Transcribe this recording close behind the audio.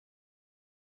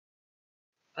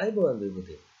අයිබෝන්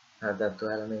දුපුතේ. අදත්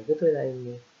ඔයාලා මේ එකතු වෙලා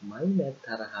ඉන්නේ MyMath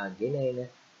හරහා ගෙන එන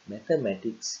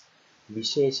mathematics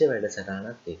විශේෂ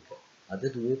වැඩසටහනක් එක්ක. අද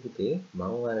දුවේ පුතේ මම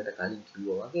ඔයාලට කලින්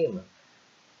කිව්වා වගේම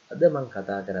අද මම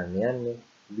කතා කරන්න යන්නේ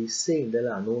 20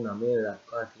 ඉඳලා 99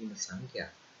 දක්වා තියෙන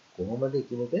සංඛ්‍යා කොහොමද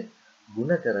එකිනෙක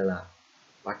ගුණ කරලා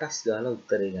පටස් ගාලා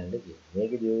උත්තරේ ගන්න කියන්නේ.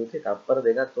 මේකේ දුවේ පුතේ තප්පර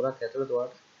දෙකක් තුනක් ඇතුළත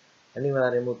ඔයාලට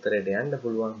අනිවාර්යයෙන්ම උත්තරයට යන්න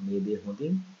පුළුවන් මේ දේ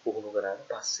හොඳින් පුහුණු කරාට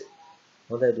පස්සේ.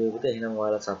 හොඳයි දුවේ පුතේ එහෙනම්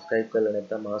ඔයාලා subscribe කරලා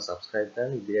නැත්නම් මාව subscribe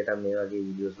කරන්න ඉදිරියට මේ වගේ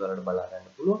වීඩියෝස් වලට බලා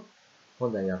ගන්න පුළුවන්.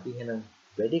 හොඳයි අපි එහෙනම්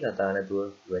වැඩි කතා නැතුව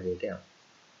වැඩේට යමු.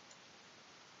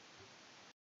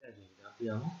 අපි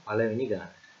යමු පළවෙනි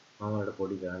ගානට. මම වලට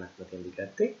පොඩි ගානක් මෙතෙන්දි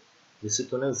ගත්තේ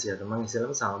 23 27. මම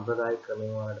ඉස්සෙල්ලාම සාම්ප්‍රදායික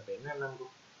ක්‍රමයෙන් ඔයාලට පෙන්නන්නම්කෝ.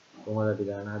 කොහොමද අපි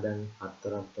ගාන හදන්නේ? 7ක්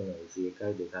 3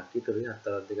 21යි 2ක් ඉතුරුයි 7ක්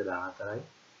 2 14යි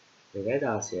 2යි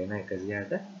 16යි නේද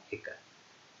 161යි.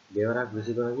 දෙවරක්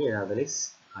 23 කිය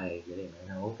 46යි කියලා එනවා.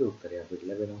 එහෙනම් ඕකේ උත්තරය අපිට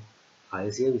ලැබෙනවා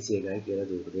 621යි කියලා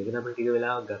දුක. ඒකට අපිට ටික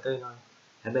වෙලාවක් ගත වෙනවා.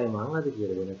 හැබැයි මම අද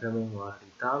කියලා දෙන ක්‍රමයෙන් ඔයාලට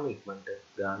ඉතාම ඉක්මනට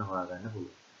ගාන හොයාගන්න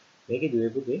පුළුවන්. මේකේ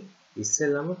දුවේ පුතේ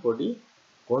ඉස්සෙල්ලාම පොඩි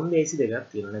කොන්දේසි දෙකක්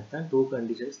තියෙනවා. නැත්නම් two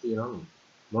conditions තියෙනවා මේ.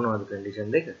 මොනවද condition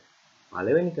දෙක?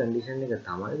 පළවෙනි condition එක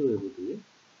තමයි දුවේ පුතේ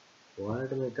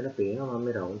ඔයාලට මෙතන පේනවා මම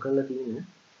මේ රවුන්ඩ් කරලා තියෙන්නේ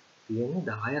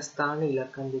 10 ස්ථාන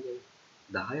ඉලක්කම් දෙකයි.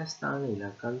 10 ස්ථාන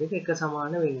ඉලක්කම් දෙක එක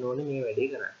සමාන වෙන්න ඕනේ මේ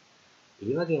වැඩේ කරන්න.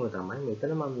 ඒ වගේම තමයි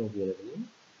මෙතන මම මේ කියලා තියෙන්නේ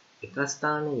එක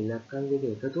ස්ථානයේ ඉලක්කම් දෙක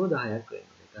එකතුව 10ක්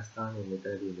වෙනවා. එක ස්ථානයේ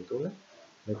මෙතන තියෙන්නේ 3,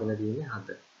 මෙතන තියෙන්නේ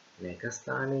 7. එක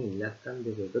ස්ථානයේ ඉලක්කම්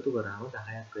දෙක එකතු කරාම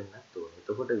 10ක් වෙන්නත් ඕනේ.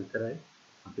 එතකොට විතරයි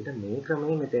අපිට මේ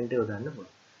ක්‍රමයේ මෙතෙන්ට යොදන්න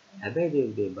පුළුවන්. හැබැයි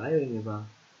දෙවිදේ බය වෙන්න එපා.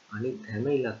 අනිත් හැම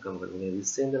ඉලක්කමකටම මේ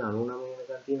 20 ඉඳලා 99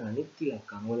 වෙනකන් තියෙන අනිත්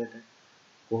ඉලක්කම් වලට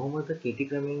කොහොමද කෙටි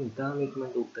ක්‍රමයෙන් ඉතාම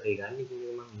ඉක්මනට උත්තරේ ගන්න කියන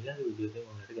එක මම ඊළඟ වීඩියෝ එකෙන්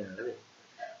ඔයාලට ගන්නලා දෙන්නම්.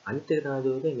 අනිත් එක තමයි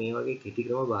දුවේ මේ වගේ කෙටි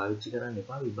ක්‍රම පාවිච්චි කරන්න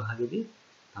එපා විභාගෙදී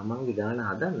තමන්ගේ ගාන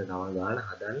හදන්න. තමන් ගාන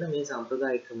හදන්න මේ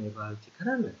සම්ප්‍රදායික ක්‍රමය පාවිච්චි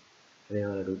කරන්න. මේ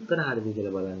වලට උත්තර හරියද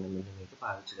කියලා බලන්න මෙන්න මේක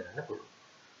පාවිච්චි කරන්න පුළුවන්.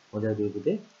 හොඳයි දුවේ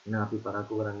පුතේ. එහෙනම් අපි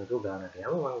පරක්කු කරන්න තු ගානට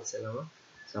යමු. මම ඉස්සෙල්ලාම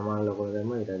සමාන ලකුණු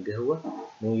දැම්ම ඊට ගැහුවා.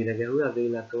 මේ ඊට ගැහුවේ අග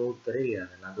ඉලක්කම උත්තරේ ලියා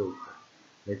ගන්න. අග උත්තර.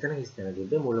 මෙතන හිස්තැන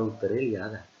තිබ්බේ මුල උත්තරේ ලියා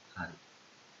ගන්න. හරි.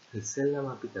 ඉස්සෙල්ලාම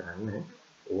අපි කරන්න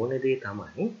ඕනේ දේ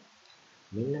තමයි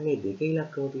මෙන්න මේ දෙකේ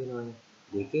ඉලක්කම තියෙනවානේ.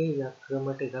 දෙකේ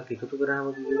ඉලක්කමට එකක් එකතු කරාම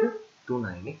කිව්වද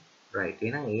 3යිනේ. රයිට්.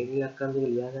 එහෙනම් ඒ ඉලක්කම් දෙක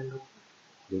ලියා ගන්න ඕනේ.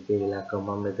 දෙකේ ඉලක්කම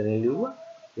මම මෙතන ලියුවා.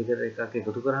 දෙකට එකක්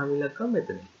එකතු කරාම ඉලක්කම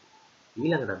මෙතන.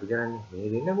 ඊළඟට අපි කරන්නේ මේ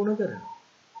දෙන්න ගුණ කරනවා.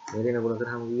 මේ දෙන්න ගුණ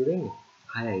කරාම කීයද එන්නේ?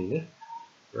 6යිනේ.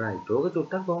 රයිට්. ඕක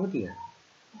චුට්ටක් කොහොමද තියන්නේ?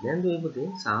 දැන් දුවේ පුතේ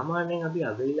සාමාන්‍යයෙන් අපි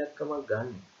අග ඉලක්කමක් ගන්න.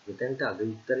 මෙතනට අග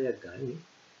උත්තරයක් ගන්න.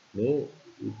 මේ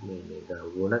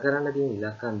ගුණ කරන්න තියෙන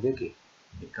ඉලක්කම් දෙකේ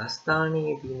එක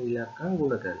ස්ථානයේ තියෙන ඉලක්කම්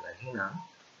ගුණ කරලා. එහෙනම්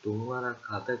 3 වරක්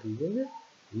 7 කිව්වද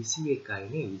 21යි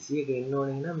නේ. 21 එන්න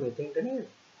ඕනේ එහෙනම් මෙතෙන්ට නේද?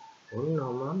 ඔන්න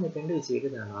මම මෙතෙන්ට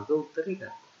 21 දානවා. අග උත්තරේ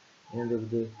ගන්න. එහෙනම්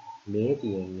දෙවිදේ මේ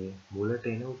තියෙන්නේ මුලට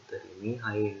එන උත්තරේ. මේ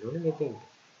 6 එන්න ඕනේ මෙතෙන්ට.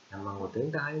 දැන් මම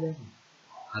ඔතෙන්ට 6 දැම්මා.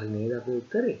 හරි නේද අපේ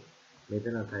උත්තරේ?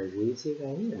 මෙතනත්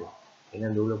 6 නේද?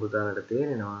 එහෙනම් දූල පුතාලට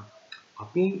තේරෙනවා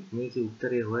අපි මේකේ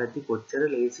උත්තරේ හොයද්දි කොච්චර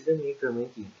ලේසිද මේ ක්‍රමය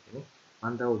කියන එක නේ.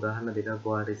 මම තව උදාහරණ දෙකක්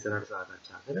ඔයාලට ඉස්සරහට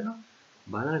සාකච්ඡා කරනවා.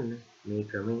 බලන්න මේ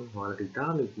ක්‍රමෙන් ඔයාලට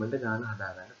ඉතාම ඉක්මනට ගාන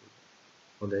හදා ගන්න පුළුවන්.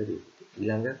 හොඳයි දුවේ.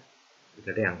 ඊළඟ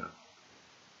එකට යන්න.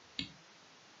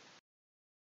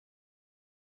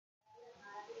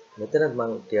 මෙතනත්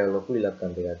මම ටිකක් ලොකු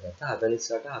ඉලක්කම් දෙකක් ගත්තා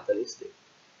 48 42.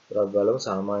 ඒවත් බලමු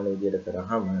සාමාන්‍ය විදියට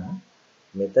කරාම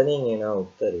මෙතනින් එන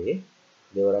උත්තරේ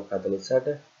දෙවරක්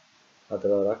 48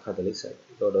 හතරවරක් 48.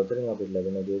 ඒකට උතරින් අපිට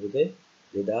ලැබෙන දේ පුතේ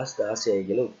 2016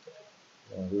 කියලා උත්තරය.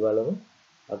 අපි බලමු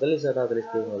 48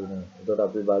 43 වලින්. ඒකට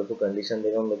අපි බලපු කන්ඩිෂන්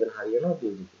දෙකම මෙතන හරියනවා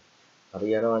කියුවේ.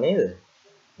 හරියනවා නේද?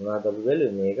 මොනවද අපි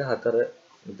බැලුවේ? මේක 4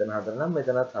 මෙතන 4 නම්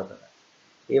මෙතනත් 4යි.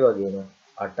 ඒ වගේම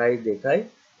 8යි 2යි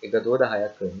එකතුව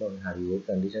 10ක් වෙන්න ඕනේ. හරි. ඒ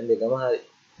කන්ඩිෂන් දෙකම හරි.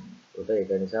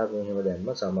 ඒක නිසා අපි මෙහෙම දැම්ම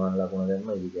සමාන ලකුණ දැම්ම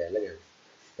ඉලි කැල්ල ගැහුවා.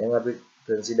 දැන් අපි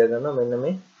කන්සිඩර් කරනවා මෙන්න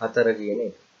මේ 4 කියන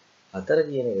එක. 4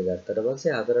 කියන එක ගත්තට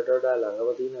පස්සේ 4ට වඩා ළඟම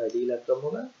තියෙන වැඩි ඉලක්කම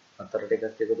මොකක්ද? 4ට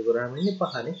එකක් එකතු කරාම ඉන්නේ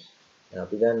 5නේ. දැන්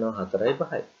අපි ගන්නවා 4යි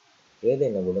 5යි. ඒ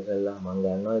දෙන්න ගුණ කළා මම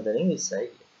ගන්නවා එතනින් 20යි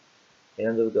කියලා.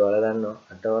 එහෙනම් දුක ඔයාලා දන්නවා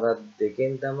 8 වරක්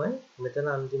 2කින් තමයි මෙතන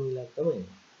අන්තිම ඉලක්කම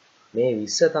එන්නේ. මේ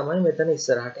 20 තමයි මෙතන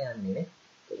ඉස්සරහට යන්නේ නේ.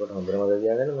 එතකොට හොඳට මතක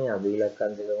තියාගන්න මේ අග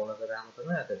ඉලක්කම් දෙක ගුණ කරාම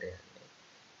තමයි අකට යන්නේ.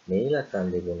 මේ ඉලක්කම්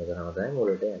දෙක ගුණ කරාම තමයි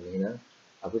මුලට යන්නේ. එහෙනම්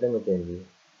අපිට මෙතෙන්දී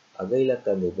අග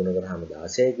ඉලක්කම් දෙක ගුණ කරාම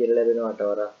 16 කියලා ලැබෙනවා 8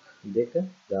 වරක් 2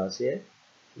 16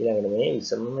 ඊළඟට මේ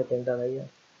 20ම මෙතෙන්ට අරගෙන.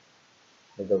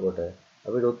 එතකොට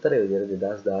අපිට උත්තරේ විදිහට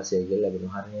 2016 කියලා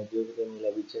ලැබෙනවා. හරියට කියුවොත් මේ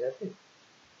ලැබිච්ච එකත්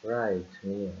right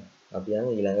මේ අපි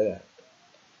යන්නේ ඊළඟ ගානට.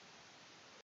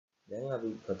 දැන් අපි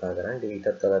කතා කරන්නේ ඊටත්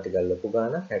වඩා ටිකක් ලොකු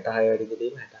ගානක් 66 වැඩි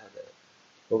කිරීම 64.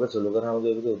 ඔක සුළු කරාම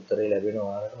දෙවිද උත්තරේ ලැබෙනවා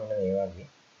ඔයාලට මෙන්න මේ වගේ.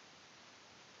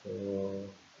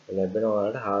 ලැබෙනවා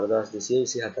ඔයාලට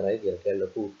 4224යි කියලා. ඒක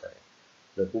ලොකු උත්තරයක්.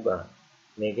 ලොකු ගාන.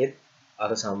 මේකෙත්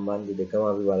අර සම්බන්ධ දෙකම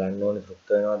අපි බලන්න ඕනේ තෘප්ත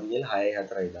වෙනවාද කියලා 6යි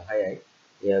 4යි 10යි.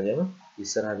 ඒ වගේම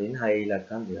ඉස්සරහා තියෙන 6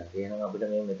 ඉලක්කම් දෙකක්. එහෙනම් අපිට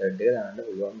මේ මෙතඩ් එක දාන්න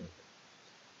පුළුවන් මේක.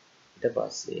 ඊට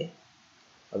පස්සේ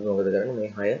අපි මොකද කරන්නේ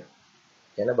මේ 6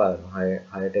 ගැන බලනවා.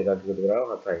 6ට එකක් එකතු කරාම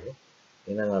 7යි.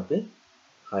 එහෙනම් අපි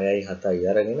 6යි 7යි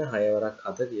අරගෙන 6 වරක්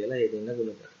 7 කියලා ඒ දෙන්න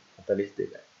ගුණ කරනවා. 42යි.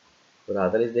 ඒක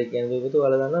 42 කියන්නේ විදිහට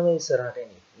ඔයාලා දන්නවා මේ ඉස්සරහට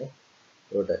එන එක නේ.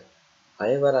 ඒකට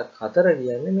 6 වරක් 4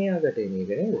 කියන්නේ මේ අගට එන එක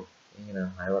නේද? එහෙනම්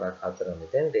 6 වරක් 4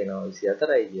 මෙතෙන්ට එනවා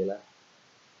 24යි කියලා.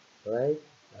 right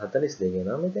 42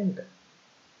 එනවා මෙතෙන්ට.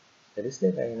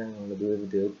 42යි එහෙනම් ඔන්න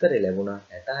දුවේ උත්තරේ ලැබුණා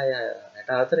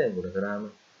 66 64ෙන් ගුණ කරාම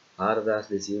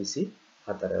 4224.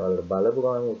 වලට බලපු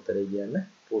ගමන් උත්තරේ කියන්න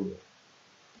පුළුවන්.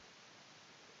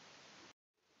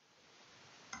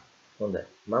 හොඳයි.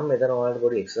 මම මෙතන ඔයාලට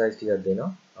පොඩි එක්සර්සයිස් ටිකක්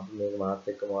දෙනවා. අපි මේක මාත්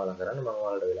එක්කම ඔයාලා කරන්න මම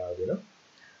ඔයාලට වෙලාව දෙනවා.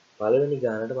 පළවෙනි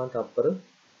ගානට මම තප්පර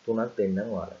 3ක්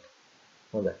දෙන්නම් ඔයාලට.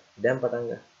 හොඳයි. දැන් පටන්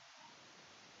ගන්න.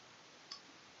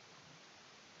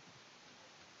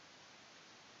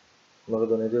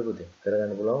 මොකද උනේ දුවේ පුතේ?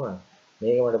 කරගන්න පුළුවන් වුණා.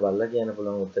 මේක මට බලලා කියන්න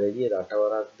පුළුවන් උත්තරේ කීයද? 8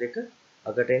 වරක් 2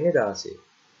 අකට එන්නේ 16.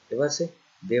 ඊට පස්සේ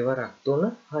දෙවරක්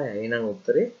 3 6. එහෙනම්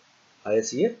උත්තරේ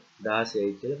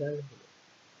 616යි කියලා ගන්න පුළුවන්.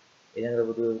 ඊළඟට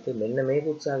පුතේ මෙන්න මේක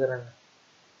උත්සාහ කරන්න.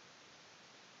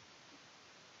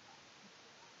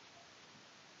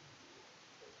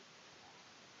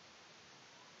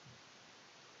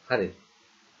 හරි.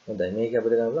 හොඳයි. මේක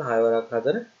අපිට ගන්න 6 වරක්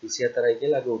 4 24යි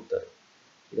කියලා අගේ උත්තරය.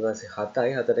 ඊට පස්සේ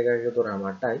 7යි 7ට එකක් එකතු කරාම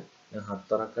 8යි. දැන්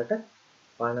 7 වරක් 8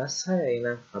 56යි.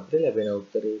 එහෙනම් අපිට ලැබෙන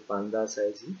උත්තරේ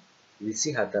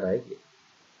 5624යි කියලා.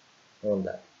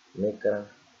 හොඳයි. මේක කරන්න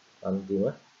අන්තිම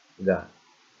ගාන.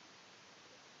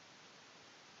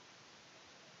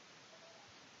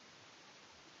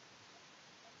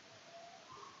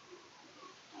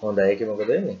 හොඳයි. ඒකේ මොකද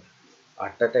වෙන්නේ?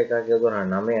 8ට එකක් එකතු කරා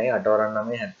 9යි 8 වරක්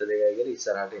 9 72යි කියලා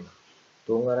ඉස්සරහට එනවා.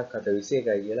 3 වරක් 7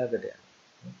 21යි කියලා අකට යනවා.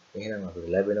 එහෙනම් අපිට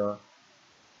ලැබෙනවා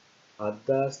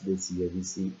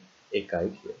 7221යි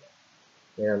කියලා.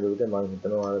 එහෙනම් දුවිත මම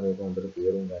හිතනවා ඔයාලා මේක හොඳට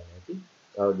තේරුම් ගන්න ඇති.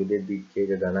 තව ගෙදෙද්දි එක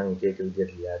ගණන් එක එක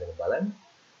විදිහට ලියාගෙන බලන්න.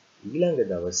 ඊළඟ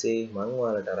දවසේ මම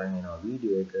ඔයාලට අරන් එනවා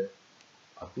වීඩියෝ එක.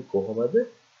 අපි කොහොමද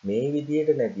මේ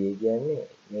විදිහට නැති කියන්නේ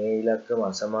මේ ඉලක්කම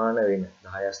අසමාන වෙන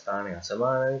 10 ස්ථානයේ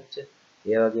අසමාන වෙච්ච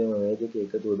ඒ වගේම මේ දෙක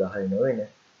එකතුව 10 නොවන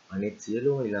අනිත්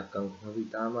සියලුම ඉලක්කම් කොහොමද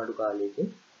ඊටාම අඩු කාලයකින්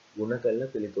ගුණ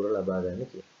කරලා පිළිතුර ලබා ගන්න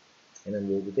කියලා. එහෙනම්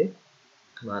දුවිතේ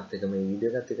මාත් එක්ක මේ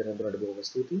වීඩියෝ එකත් එක්ක නතරට බොහොම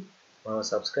ස්තුතියි. මම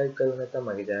subscribe කරලා නැත්නම්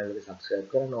මගේ channel එක subscribe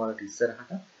කරන්න ඔයාලට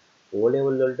ඉස්සරහට O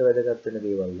level වලට වැදගත් වෙන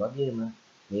දේවල් වගේම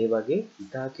මේ වගේ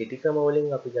ඉතා කෙටි ක්‍රම වලින්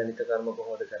අපි ගණිත කර්ම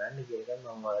කොහොමද කරන්නේ කියන එක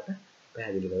මම ඔයාලට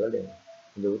පැහැදිලි කරලා දෙනවා.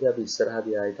 ඉතින් අපි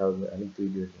ඉස්සරහදී ආයෙ තව අනිත්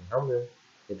වීඩියෝ එකකින් හම්බ වෙමු.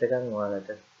 එතකන් ඔයාලට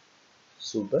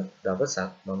සුබ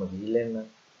දවසක්. මම ගිහිල්ලා එන්න.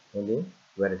 හොඳින්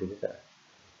වැඩ ටික කරන්න.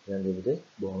 දැන් දෙවියන්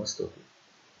බොහොම ස්තුතියි.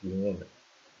 ගිහින් එන්න.